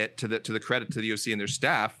credit, to the credit to the UFC and their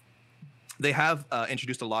staff, they have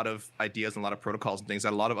introduced a lot of ideas and a lot of protocols and things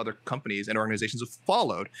that a lot of other companies and organizations have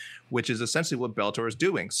followed, which is essentially what Bellator is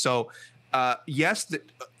doing. So, yes,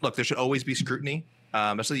 look, there should always be scrutiny,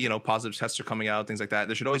 especially positive tests are coming out, things like that.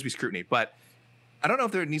 There should always be scrutiny, but I don't know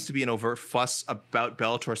if there needs to be an overt fuss about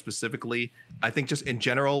Bellator specifically. I think just in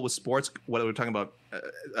general with sports, whether we're talking about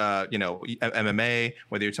MMA,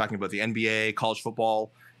 whether you're talking about the NBA, college football.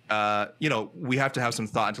 We have to have some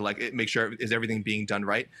thought into make sure is everything being done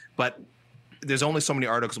right. But there's only so many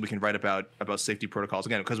articles we can write about safety protocols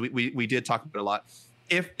again, because we did talk about it a lot.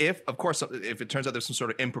 If it turns out there's some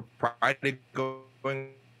sort of impropriety going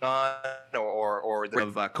on or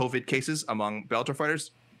of COVID cases among Bellator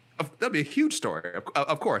fighters, that'd be a huge story,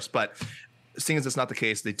 of course. But seeing as it's not the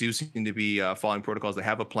case, they do seem to be following protocols. They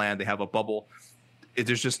have a plan. They have a bubble.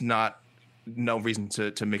 There's just no reason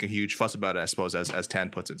to make a huge fuss about it, I suppose, as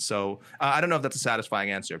Tan puts it. So I don't know if that's a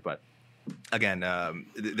satisfying answer, but again,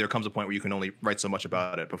 there comes a point where you can only write so much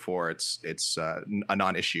about it before it's a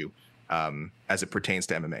non-issue as it pertains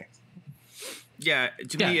to MMA. Yeah,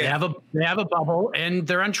 they have a bubble, and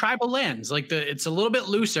they're on tribal lands. It's a little bit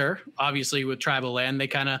looser, obviously, with tribal land.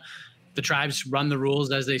 The tribes run the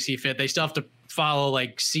rules as they see fit. They still have to follow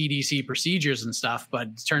CDC procedures and stuff, but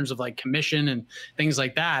in terms of commission and things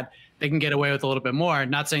like that, they can get away with a little bit more.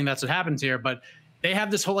 Not saying that's what happens here, but they have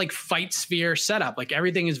this whole fight sphere setup.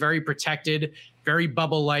 Everything is very protected, very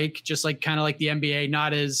bubble-like, just kind of like the NBA,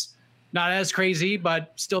 not as crazy,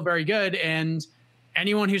 but still very good. And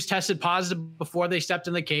anyone who's tested positive before they stepped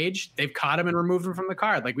in the cage, they've caught them and removed them from the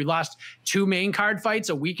card. We lost 2 main card fights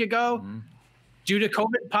a week ago due to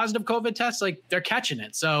positive COVID tests. They're catching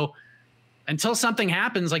it. So until something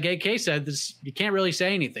happens, like AK said, you can't really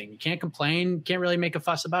say anything. You can't complain. Can't really make a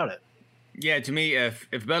fuss about it. Yeah, to me, if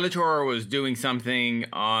Bellator was doing something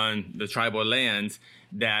on the tribal lands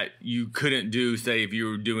that you couldn't do, say, if you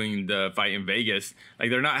were doing the fight in Vegas, like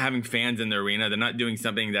they're not having fans in the arena, they're not doing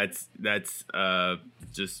something that's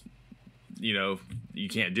just, you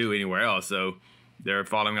can't do anywhere else. So they're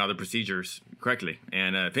following all the procedures correctly.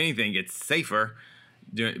 And if anything, it's safer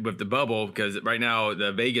with the bubble, because right now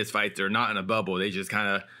the Vegas fights are not in a bubble. They just kind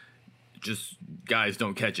of guys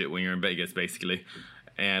don't catch it when you're in Vegas, basically.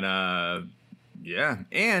 And and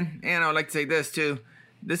I would like to say this too.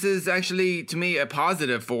 This is actually, to me, a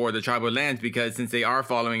positive for the tribal lands, because since they are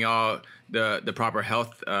following all the proper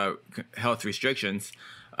health restrictions,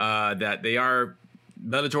 that they are,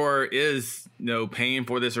 Bellator is paying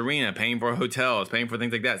for this arena, paying for hotels, paying for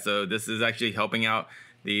things like that. So this is actually helping out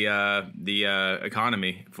the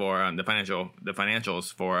economy for the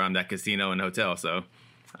financials for that casino and hotel. So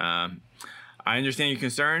I understand your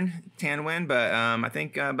concern, Tan Nguyen, but I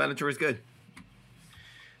think Bellator is good.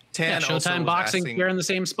 Tan Showtime Boxing, they're in the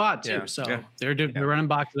same spot too. Yeah. So they're running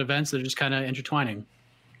boxing events. They're just kind of intertwining.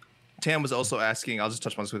 Tam was also asking, I'll just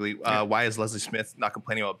touch on this quickly, why is Leslie Smith not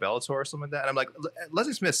complaining about Bellator or something like that? And I'm like,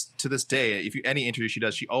 Leslie Smith, to this day, any interview she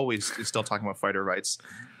does, she always is still talking about fighter rights.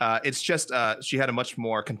 It's just she had a much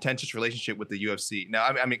more contentious relationship with the UFC. Now,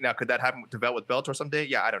 I mean, could that happen develop with Bellator someday?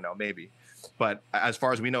 Yeah, I don't know, maybe. But as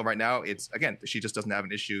far as we know right now, she just doesn't have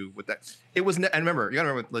an issue with that. It was, and remember, you got to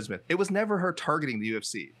remember with Liz Smith, it was never her targeting the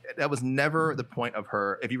UFC. That was never the point of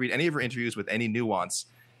her. If you read any of her interviews with any nuance,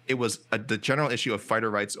 it was the general issue of fighter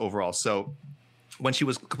rights overall. So when she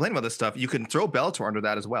was complaining about this stuff, you can throw Bellator under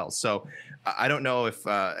that as well. So I don't know if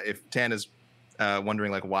Tan is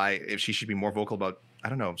wondering like why, if she should be more vocal about, I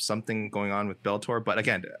don't know, something going on with Bellator. But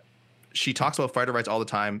again, she talks about fighter rights all the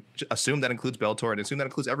time. Assume that includes Bellator and assume that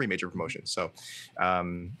includes every major promotion. So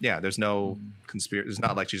there's no conspiracy. It's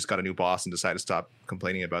not like she just got a new boss and decided to stop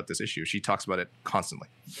complaining about this issue. She talks about it constantly.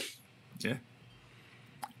 Yeah.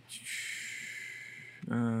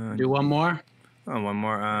 Do one more. One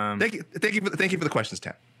more. Thank you for the questions,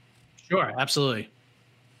 Tam. Sure, absolutely.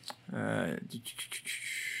 I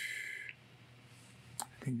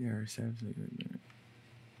think there are 7.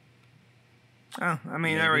 Oh, I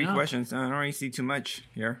mean, I already questions. I don't really see too much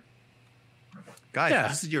here. Guys,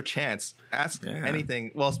 this is your chance. Ask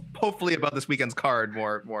anything. Well, hopefully about this weekend's card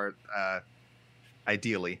more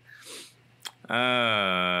ideally.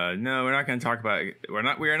 No, we're not going to talk about it.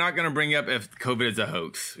 We are not going to bring up if COVID is a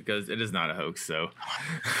hoax, because it is not a hoax. So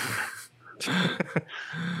we're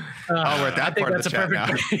at that part of the chat now.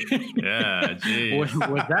 Yeah, geez.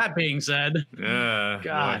 With that being said,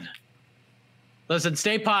 God. Boy. Listen,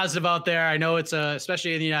 stay positive out there. I know it's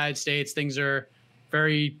especially in the United States, things are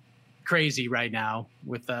very crazy right now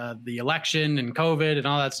with the election and COVID and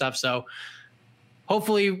all that stuff. So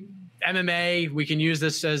hopefully MMA, we can use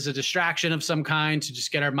this as a distraction of some kind to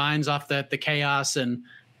just get our minds off the chaos and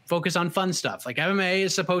focus on fun stuff. Like MMA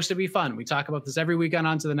is supposed to be fun. We talk about this every weekend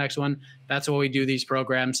on to the next one. That's why we do these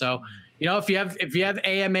programs. So, if you have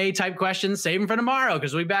AMA type questions, save them for tomorrow,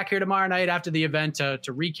 because we'll be back here tomorrow night after the event to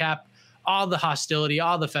recap all the hostility,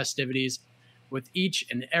 all the festivities with each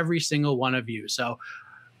and every single one of you. So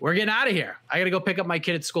we're getting out of here. I got to go pick up my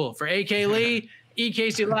kid at school. For AK Lee, E.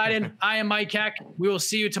 Casey Leydon, I am Mike Heck. We will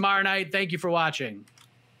see you tomorrow night. Thank you for watching.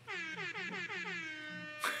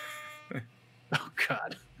 Oh,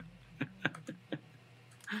 God.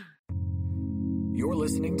 You're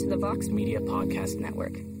listening to the Vox Media Podcast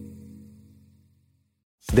Network.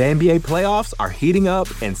 The NBA playoffs are heating up,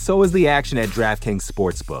 and so is the action at DraftKings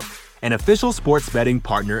Sportsbook, an official sports betting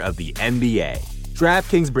partner of the NBA.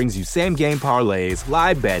 DraftKings brings you same-game parlays,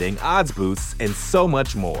 live betting, odds boosts, and so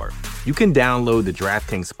much more. You can download the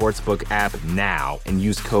DraftKings Sportsbook app now and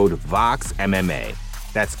use code VOXMMA.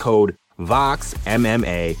 That's code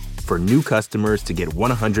VOXMMA for new customers to get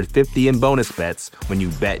 $150 in bonus bets when you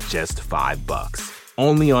bet just $5.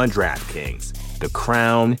 Only on DraftKings. The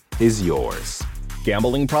crown is yours.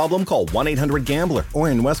 Gambling problem? Call 1-800-GAMBLER.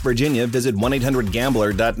 Or in West Virginia, visit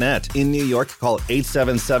 1-800-GAMBLER.net. In New York, call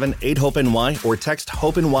 877-8-HOPE-NY or text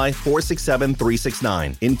HOPE-NY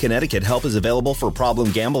 467-369. In Connecticut, help is available for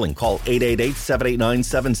problem gambling. Call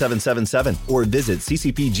 888-789-7777 or visit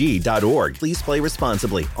ccpg.org. Please play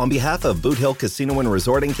responsibly. On behalf of Boot Hill Casino and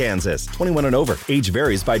Resort in Kansas, 21 and over. Age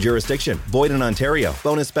varies by jurisdiction. Void in Ontario.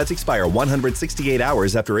 Bonus bets expire 168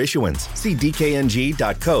 hours after issuance. See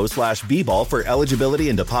dkng.co/bball for eligibility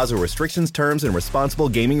and deposit restrictions, terms, and responsible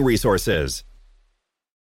gaming resources.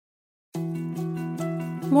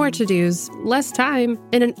 More to-dos, less time,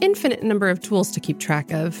 and an infinite number of tools to keep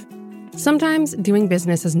track of. Sometimes doing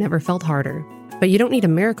business has never felt harder, but you don't need a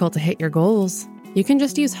miracle to hit your goals. You can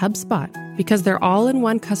just use HubSpot, because their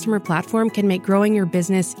all-in-one customer platform can make growing your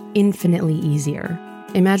business infinitely easier.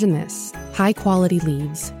 Imagine this: high-quality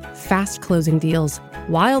leads, fast closing deals,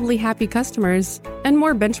 wildly happy customers, and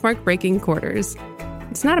more benchmark-breaking quarters.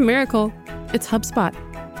 It's not a miracle, it's HubSpot.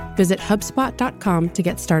 Visit HubSpot.com to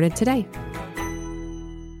get started today.